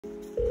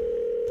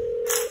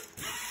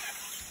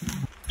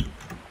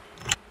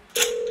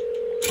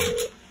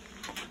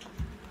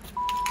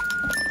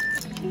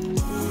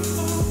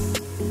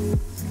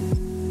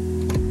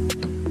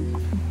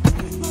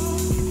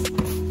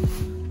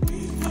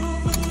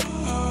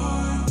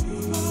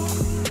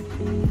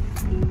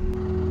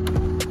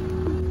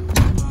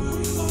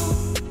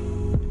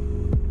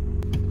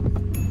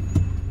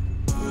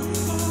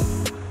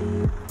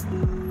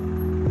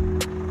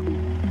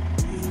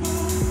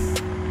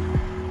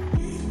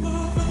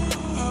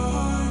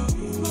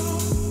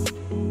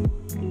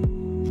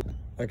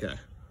Okay,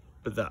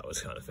 but that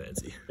was kind of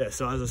fancy. Yeah,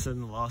 so as I said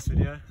in the last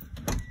video,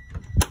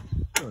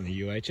 on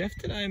the UHF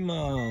today,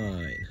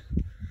 mine.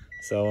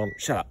 So,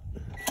 shut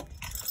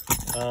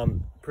up.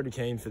 Pretty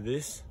keen for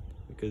this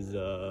because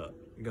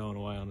going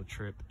away on a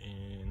trip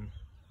in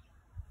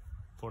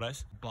 4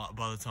 days. But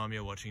by the time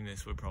you're watching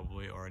this, we're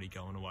probably already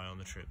going away on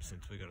the trip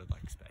since we got to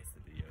like space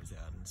the videos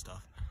out and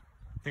stuff.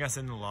 I think I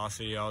said in the last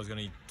video I was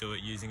going to do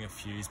it using a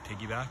fuse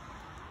piggyback,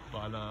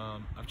 but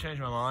I've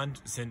changed my mind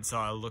since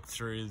I looked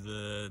through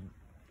the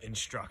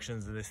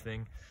instructions of this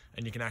thing,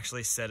 and you can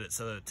actually set it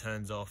so that it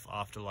turns off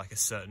after like a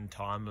certain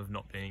time of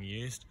not being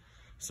used.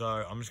 So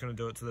I'm just going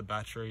to do it to the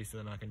battery so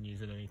then I can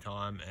use it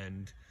anytime,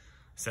 and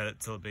set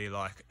it to be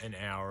like an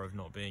hour of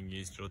not being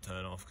used, it'll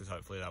turn off, because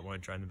hopefully that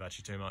won't drain the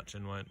battery too much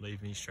and won't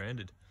leave me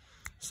stranded.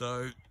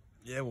 So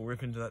yeah, we'll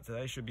rip into that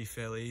today. Should be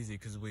fairly easy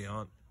because we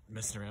aren't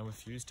messing around with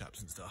fuse taps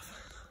and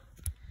stuff.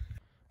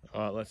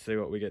 All right, let's see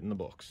what we get in the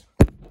box.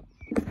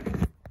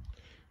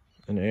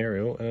 An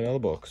aerial and another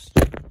box.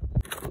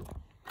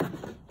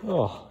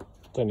 Oh,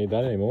 don't need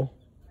that anymore.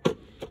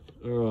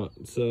 All right,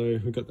 so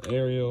we've got the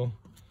aerial,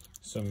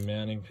 some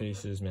mounting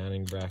pieces,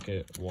 mounting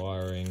bracket,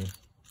 wiring,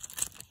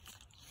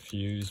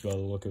 fuse by the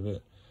look of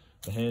it,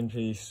 the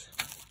handpiece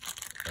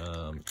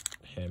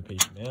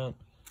mount,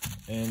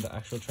 and the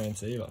actual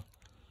transceiver.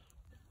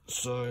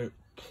 So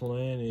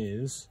plan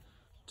is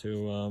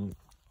to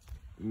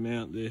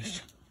mount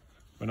this.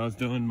 When I was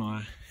doing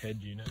my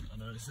head unit, I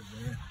noticed that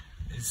there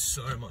is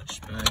so much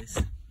space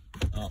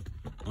up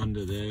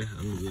under there,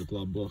 under the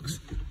glove box,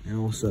 and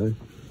also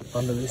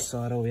under this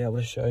side. I'll be able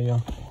to show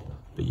you,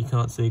 but you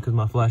can't see because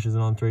my flash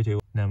isn't on. 3, 2,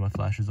 now my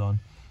flash is on.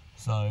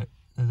 So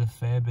there's a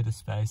fair bit of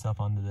space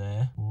up under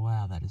there.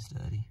 Wow, that is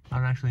dirty. I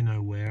don't actually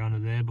know where under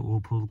there, but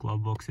we'll pull the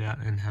glove box out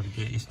and have a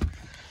gaze.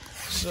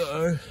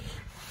 So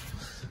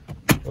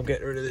I'll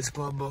get rid of this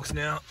glove box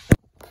now.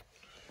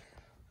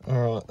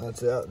 Alright,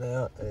 that's out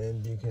now,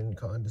 and you can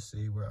kind of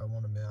see where I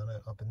want to mount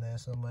it, up in there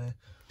somewhere.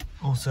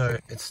 Also,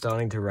 it's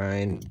starting to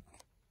rain,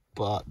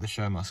 but the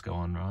show must go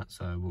on, right?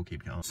 So we'll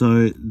keep going.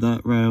 So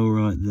that rail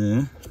right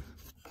there.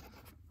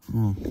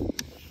 Oh,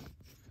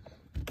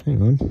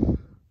 hang on.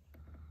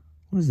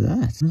 What is that?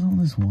 What is all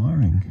this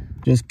wiring?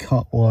 Just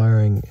cut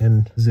wiring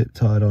and zip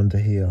tied onto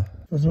here.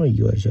 That's not a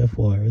UHF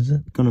wire, is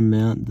it? Gonna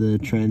mount the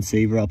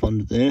transceiver up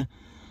under there.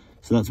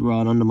 So that's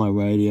right under my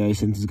radio.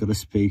 Since it's got a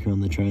speaker on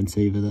the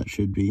transceiver, that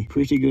should be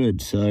pretty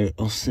good. So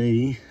I'll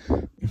see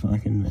if I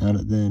can mount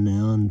it there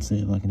now and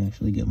see if I can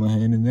actually get my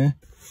hand in there.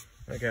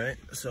 Okay,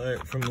 so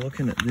from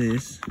looking at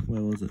this,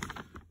 where was it?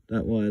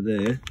 That wire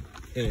there.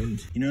 And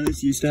you know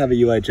this used to have a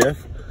UHF?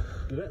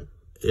 Did it?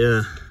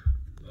 Yeah.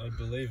 I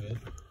believe it.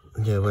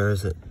 Yeah, where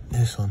is it?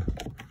 This one.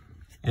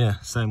 Yeah,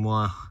 same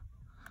wire.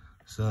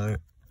 So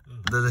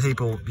there's a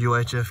heap of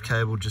UHF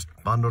cable just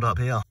bundled up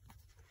here.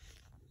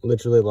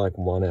 Literally like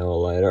 1 hour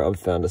later, I've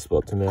found a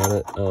spot to mount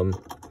it.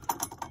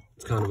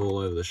 It's kind of all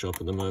over the shop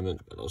at the moment,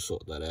 but I'll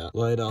sort that out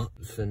later.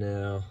 For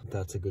now,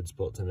 that's a good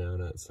spot to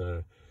mount it.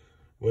 So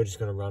we're just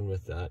gonna run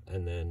with that,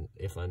 and then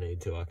if I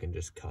need to, I can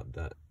just cut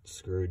that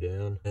screw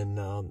down. And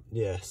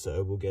yeah,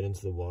 so we'll get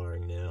into the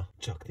wiring now.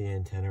 Chuck the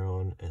antenna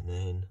on, and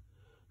then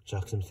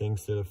chuck some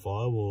things through the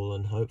firewall,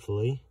 and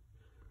hopefully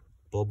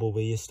Bob will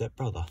be your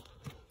stepbrother.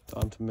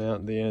 Time to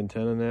mount the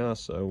antenna now,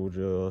 so we'll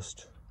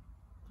just...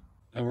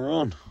 and we're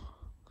on.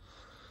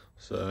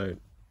 So,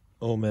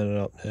 all mounted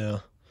up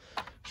now.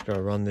 Just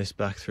gotta run this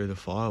back through the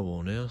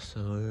firewall now,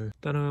 so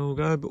don't know how we'll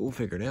go, but we'll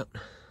figure it out.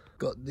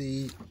 Got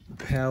the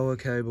power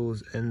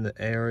cables and the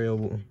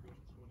aerial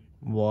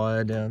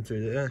wire down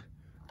through there,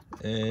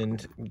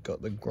 and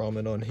got the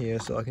grommet on here,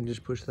 so I can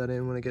just push that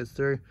in when it gets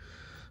through.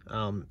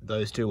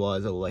 Those two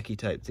wires are lecky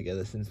taped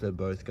together since they're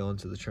both going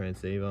to the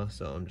transceiver,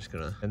 so I'm just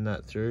gonna send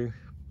that through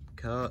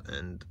car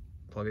and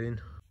plug it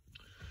in.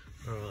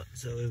 Alright,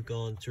 so we've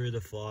gone through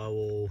the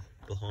firewall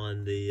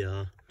behind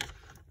the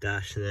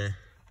dash there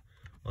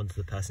onto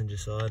the passenger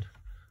side.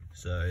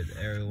 So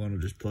the aerial one will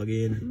just plug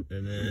in,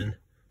 and then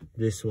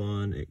this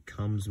one, it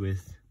comes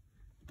with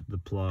the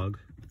plug.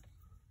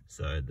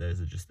 So those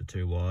are just the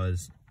two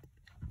wires.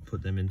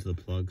 Put them into the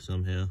plug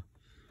somehow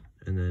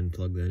and then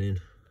plug that in.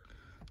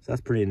 So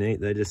that's pretty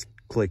neat. They just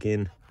click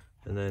in,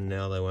 and then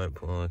now they won't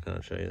pull. Oh, I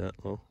can't show you that.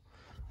 Well,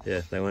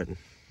 yeah, they won't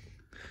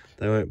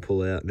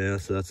pull out now,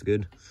 so that's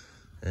good.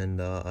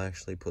 And I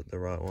actually put the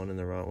right one in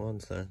the right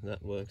one, so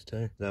that works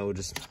too. Now we'll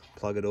just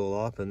plug it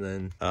all up, and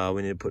then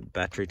we need to put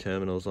battery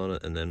terminals on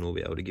it, and then we'll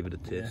be able to give it a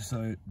test. Yeah,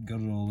 so got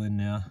it all in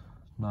now,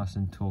 nice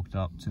and torqued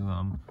up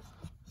to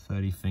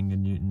 30 finger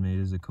Newton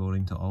meters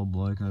according to old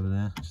bloke over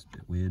there. Just a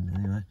bit weird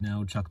anyway. Now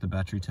we'll chuck the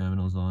battery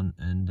terminals on,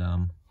 and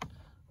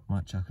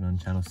might chuck it on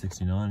channel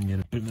 69 and get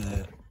a bit of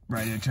the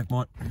radio check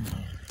point.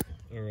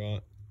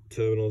 Alright,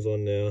 terminals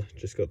on now.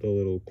 Just got the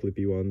little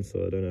clippy ones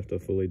so I don't have to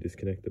fully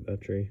disconnect the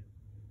battery.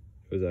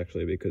 It was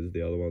actually because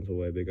the other ones were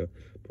way bigger,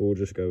 but we'll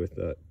just go with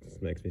that. This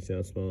makes me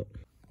sound smart.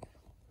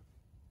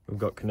 We've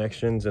got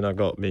connections, and I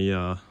got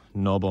the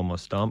knob on my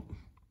stump.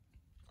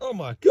 Oh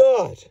my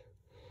god!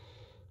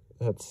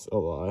 That's a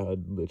lie, I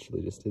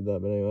literally just did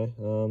that, but anyway.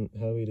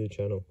 How do we do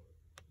channel?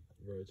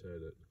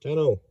 rotate it.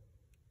 Channel.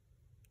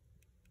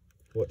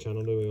 What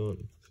channel do we want?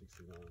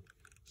 69.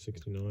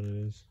 69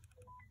 it is.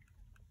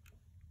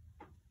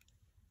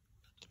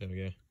 There we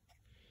go.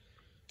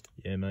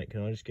 Yeah, mate,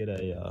 can I just get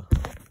a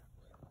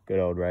good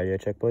old radio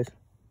check, please?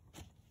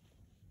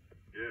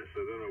 Yeah, so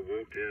then I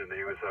walked in and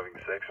he was having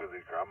sex with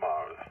his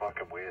grandma. It was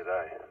fucking weird,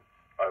 eh?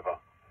 Over.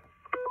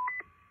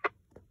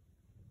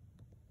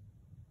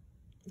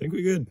 I think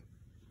we're good.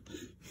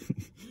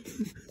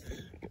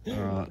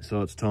 Alright,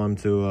 so it's time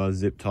to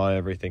zip tie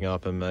everything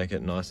up and make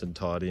it nice and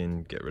tidy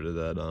and get rid of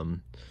that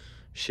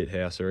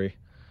shithousery.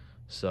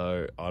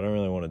 So I don't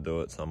really want to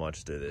do it, so I might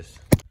just do this.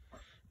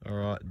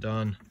 Alright,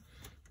 done.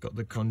 Got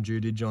the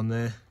conduitage on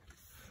there.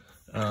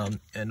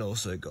 And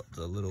also got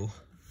the little,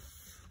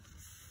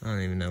 I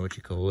don't even know what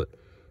you call it,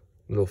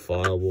 little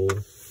firewall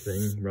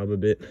thing, rubber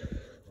bit.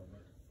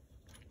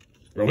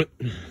 Grommet?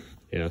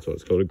 Yeah, that's what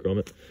it's called, a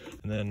grommet.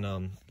 And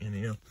then in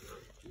here,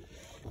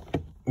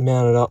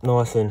 mount it up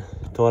nice and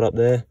tight up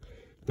there,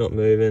 not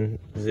moving,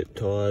 zip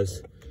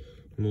ties,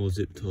 more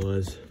zip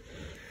ties.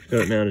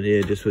 Got it mounted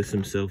here just with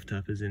some self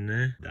tappers in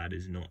there. That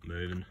is not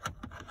moving.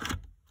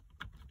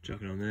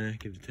 Chuck it on there,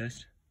 give it a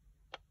test.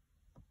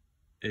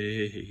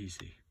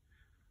 Easy.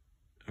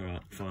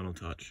 Alright, final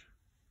touch.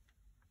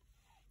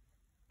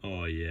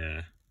 Oh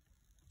yeah.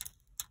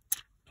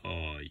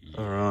 Oh yeah.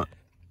 Alright,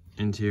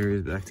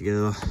 interior's back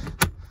together.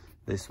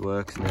 This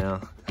works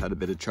now. Had a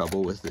bit of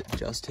trouble with it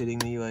just hitting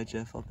the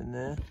UHF up in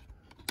there,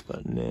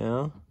 but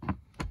now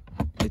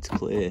it's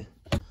clear.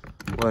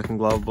 Working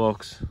glove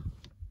box,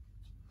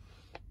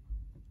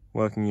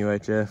 working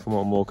UHF, and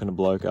what more can a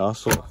bloke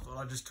ask for? I thought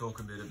I'd just talk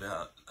a bit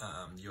about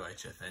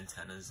UHF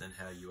antennas and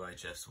how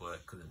UHFs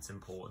work, because it's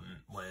important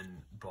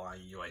when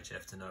buying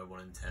UHF to know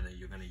what antenna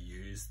you're going to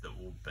use that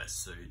will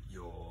best suit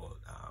your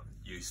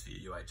use for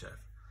your UHF.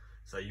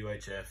 So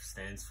UHF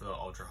stands for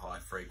ultra high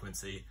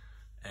frequency,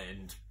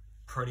 and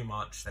pretty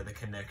much the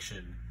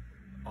connection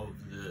of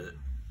the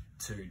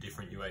two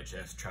different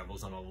UHFs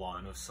travels on a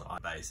line of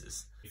sight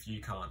basis. If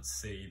you can't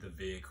see the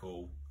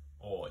vehicle,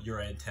 or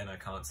your antenna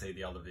can't see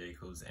the other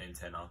vehicle's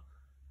antenna,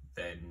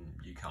 then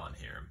you can't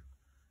hear them,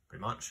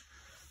 pretty much.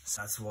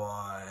 So that's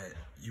why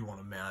you want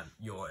to mount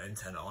your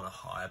antenna on a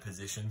higher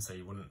position, so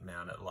you wouldn't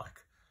mount it like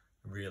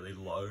really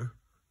low.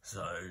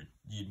 So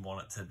you'd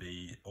want it to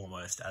be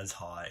almost as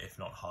high, if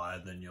not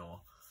higher, than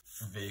your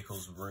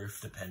vehicle's roof,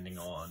 depending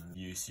on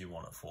use you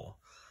want it for.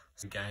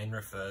 So gain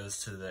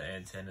refers to the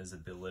antenna's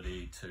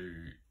ability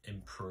to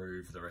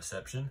improve the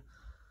reception.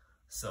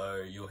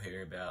 So you'll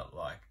hear about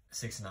like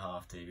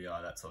 6.5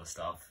 dBi, that sort of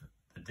stuff.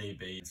 The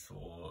dB is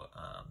for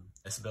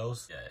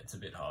decibels. Yeah, it's a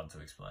bit hard to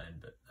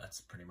explain, but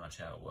that's pretty much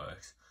how it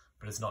works.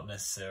 But it's not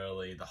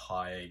necessarily the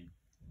higher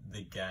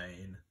the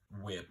gain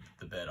whip,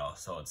 the better.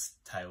 So it's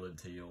tailored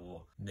to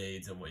your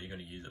needs and what you're going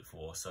to use it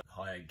for. So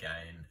higher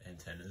gain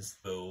antennas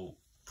will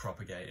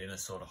propagate in a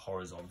sort of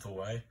horizontal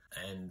way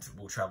and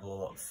will travel a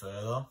lot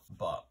further,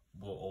 but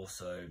will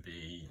also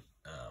be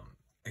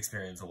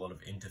experience a lot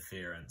of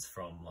interference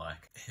from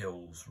like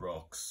hills,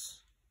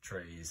 rocks,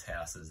 trees,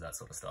 houses, that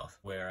sort of stuff.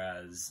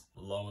 Whereas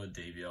lower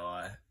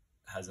dBi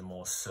has a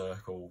more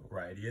circle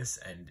radius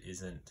and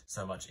isn't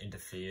so much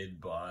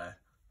interfered by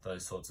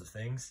those sorts of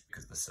things,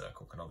 because the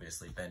circle can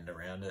obviously bend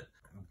around it,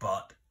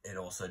 but it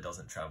also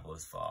doesn't travel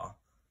as far.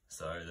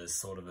 So there's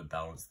sort of a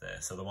balance there.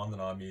 So the one that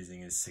I'm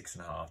using is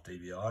 6.5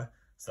 dBi.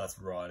 So that's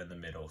right in the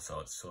middle. So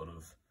it's sort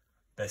of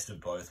best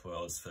of both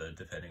worlds for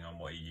depending on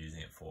what you're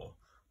using it for.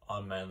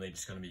 I'm mainly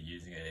just going to be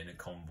using it in a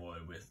convoy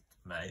with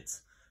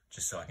mates,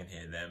 just so I can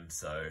hear them.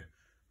 So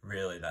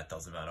really that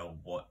doesn't matter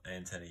what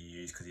antenna you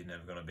use, because you're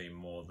never going to be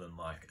more than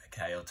like a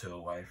K or two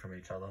away from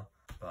each other.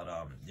 But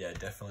yeah,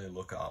 definitely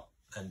look up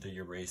and do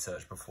your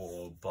research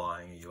before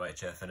buying a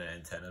UHF and an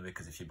antenna,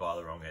 because if you buy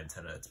the wrong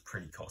antenna, it's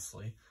pretty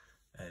costly.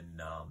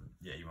 And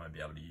yeah, you won't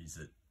be able to use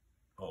it.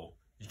 Well,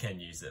 you can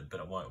use it,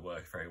 but it won't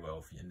work very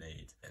well for your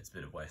needs. It's a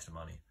bit of a waste of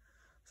money.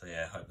 So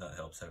yeah, I hope that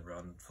helps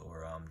everyone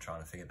for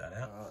trying to figure that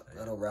out.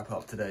 That'll wrap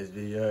up today's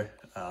video.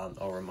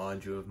 I'll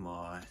remind you of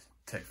my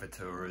Tech for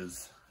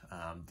Tourers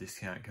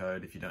discount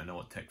code. If you don't know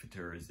what Tech for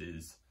Tourers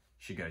is,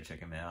 you should go check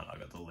them out. I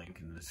got the link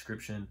in the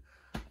description.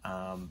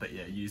 But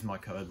yeah, use my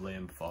code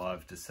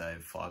liam5 to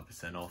save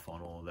 5% off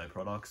on all of their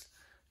products.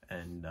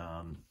 And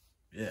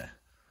yeah,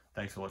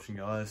 thanks for watching,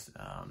 guys.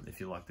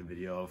 If you liked the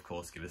video, of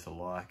course, give us a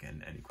like,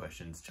 and any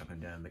questions, chuck them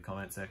down in the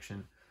comment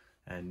section.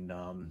 And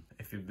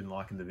if you've been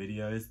liking the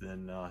videos,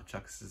 then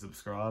chuck us a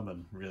subscribe.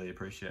 I'd really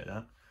appreciate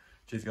that.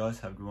 Cheers, guys.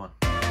 Have a good one.